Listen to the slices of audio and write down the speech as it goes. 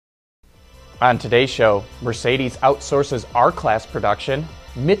On today's show, Mercedes outsources R-Class production,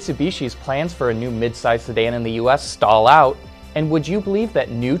 Mitsubishi's plans for a new midsize sedan in the US stall out, and would you believe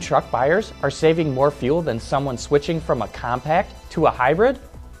that new truck buyers are saving more fuel than someone switching from a compact to a hybrid?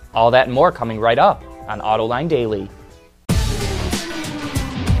 All that and more coming right up on Autoline Daily.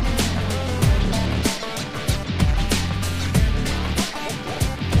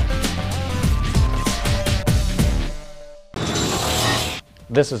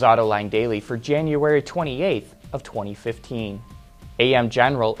 This is Autoline Daily for January 28th of 2015. AM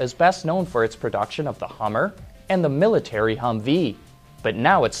General is best known for its production of the Hummer and the military Humvee, but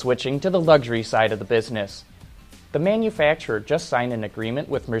now it's switching to the luxury side of the business. The manufacturer just signed an agreement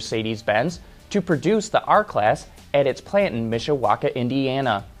with Mercedes-Benz to produce the R-Class at its plant in Mishawaka,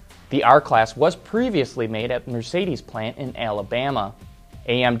 Indiana. The R-Class was previously made at Mercedes' plant in Alabama.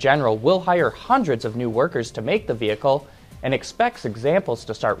 AM General will hire hundreds of new workers to make the vehicle and expects examples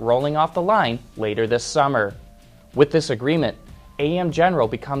to start rolling off the line later this summer. With this agreement, AM General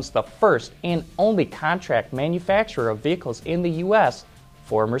becomes the first and only contract manufacturer of vehicles in the US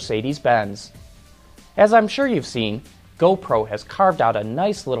for Mercedes-Benz. As I'm sure you've seen, GoPro has carved out a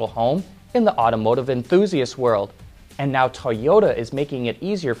nice little home in the automotive enthusiast world, and now Toyota is making it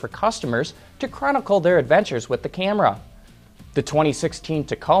easier for customers to chronicle their adventures with the camera. The 2016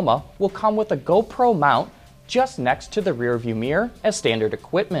 Tacoma will come with a GoPro mount just next to the rearview mirror as standard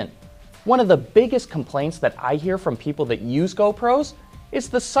equipment. One of the biggest complaints that I hear from people that use GoPros is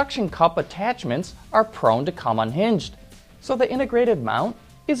the suction cup attachments are prone to come unhinged, so the integrated mount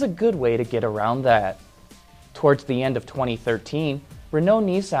is a good way to get around that. Towards the end of 2013, Renault,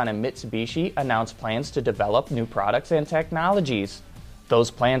 Nissan, and Mitsubishi announced plans to develop new products and technologies.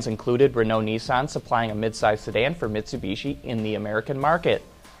 Those plans included Renault Nissan supplying a midsize sedan for Mitsubishi in the American market.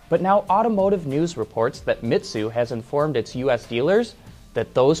 But now Automotive News reports that Mitsu has informed its US dealers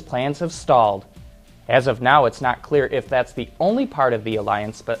that those plans have stalled. As of now, it's not clear if that's the only part of the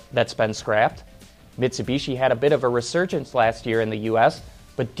alliance that's been scrapped. Mitsubishi had a bit of a resurgence last year in the US,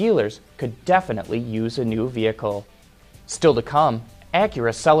 but dealers could definitely use a new vehicle. Still to come,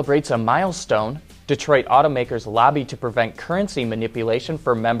 Acura celebrates a milestone. Detroit automakers lobby to prevent currency manipulation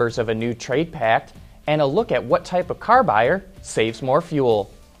for members of a new trade pact, and a look at what type of car buyer saves more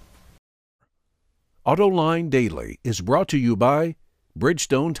fuel. Autoline Daily is brought to you by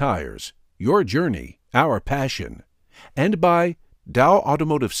Bridgestone Tires, your journey, our passion, and by Dow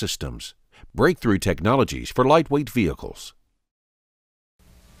Automotive Systems, breakthrough technologies for lightweight vehicles.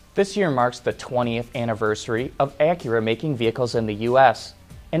 This year marks the 20th anniversary of Acura making vehicles in the US,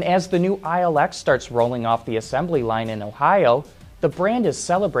 and as the new ILX starts rolling off the assembly line in Ohio, the brand is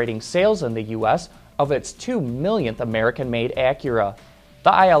celebrating sales in the US of its 2 millionth American-made Acura. The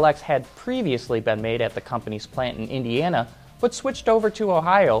ILX had previously been made at the company's plant in Indiana, but switched over to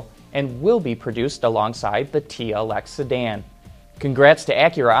Ohio and will be produced alongside the TLX sedan. Congrats to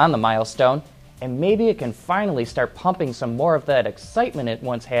Acura on the milestone, and maybe it can finally start pumping some more of that excitement it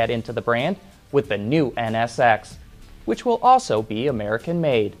once had into the brand with the new NSX, which will also be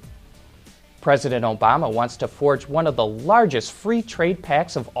American-made. President Obama wants to forge one of the largest free trade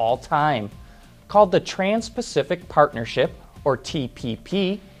pacts of all time. Called the Trans-Pacific Partnership, or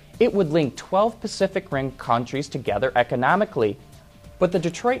TPP, it would link 12 Pacific Rim countries together economically. But the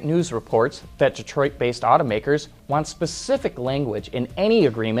Detroit News reports that Detroit-based automakers want specific language in any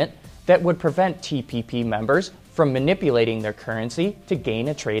agreement that would prevent TPP members from manipulating their currency to gain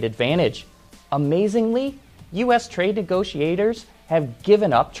a trade advantage. Amazingly, U.S. trade negotiators have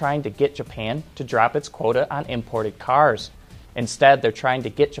given up trying to get Japan to drop its quota on imported cars. Instead, they're trying to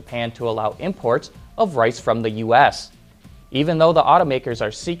get Japan to allow imports of rice from the U.S. Even though the automakers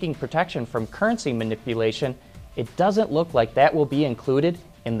are seeking protection from currency manipulation, it doesn't look like that will be included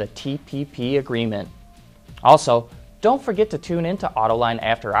in the TPP agreement. Also, don't forget to tune in to Autoline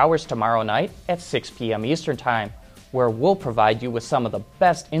After Hours tomorrow night at 6 p.m. Eastern Time, where we'll provide you with some of the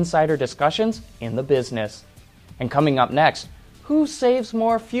best insider discussions in the business. And coming up next, who saves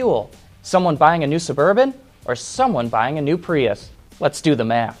more fuel? Someone buying a new Suburban or someone buying a new Prius? Let's do the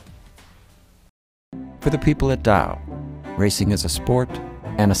math. For the people at Dow, racing is a sport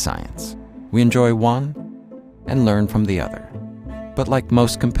and a science. We enjoy one and learn from the other. But like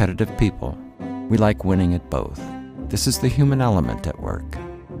most competitive people, we like winning at both. This is the human element at work.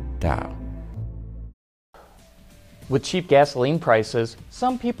 Dow. With cheap gasoline prices,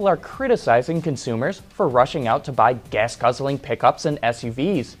 some people are criticizing consumers for rushing out to buy gas-guzzling pickups and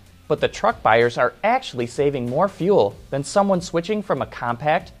SUVs. But the truck buyers are actually saving more fuel than someone switching from a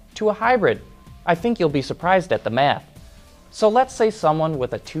compact to a hybrid. I think you'll be surprised at the math. So let's say someone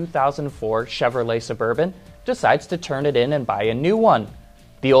with a 2004 Chevrolet Suburban decides to turn it in and buy a new one.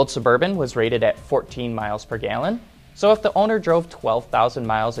 The old Suburban was rated at 14 miles per gallon, so if the owner drove 12,000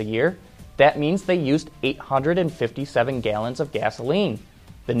 miles a year, that means they used 857 gallons of gasoline.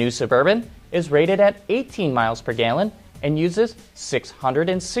 The new Suburban is rated at 18 miles per gallon and uses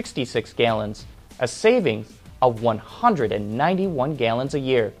 666 gallons, a savings of 191 gallons a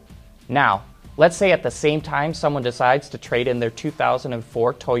year. Now, let's say at the same time someone decides to trade in their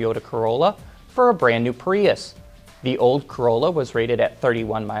 2004 Toyota Corolla for a brand new Prius. The old Corolla was rated at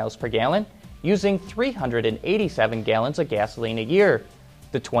 31 miles per gallon, using 387 gallons of gasoline a year.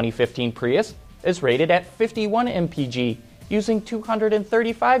 The 2015 Prius is rated at 51 mpg, using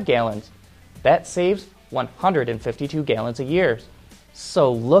 235 gallons. That saves 152 gallons a year.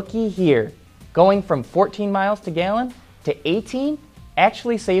 So looky here, going from 14 miles to gallon to 18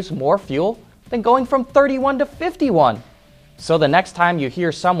 actually saves more fuel than going from 31 to 51. So the next time you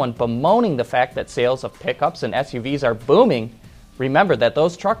hear someone bemoaning the fact that sales of pickups and SUVs are booming, remember that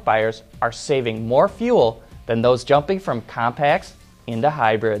those truck buyers are saving more fuel than those jumping from compacts into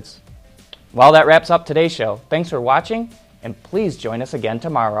hybrids. Well, that wraps up today's show. Thanks for watching, and please join us again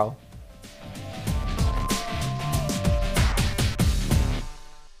tomorrow.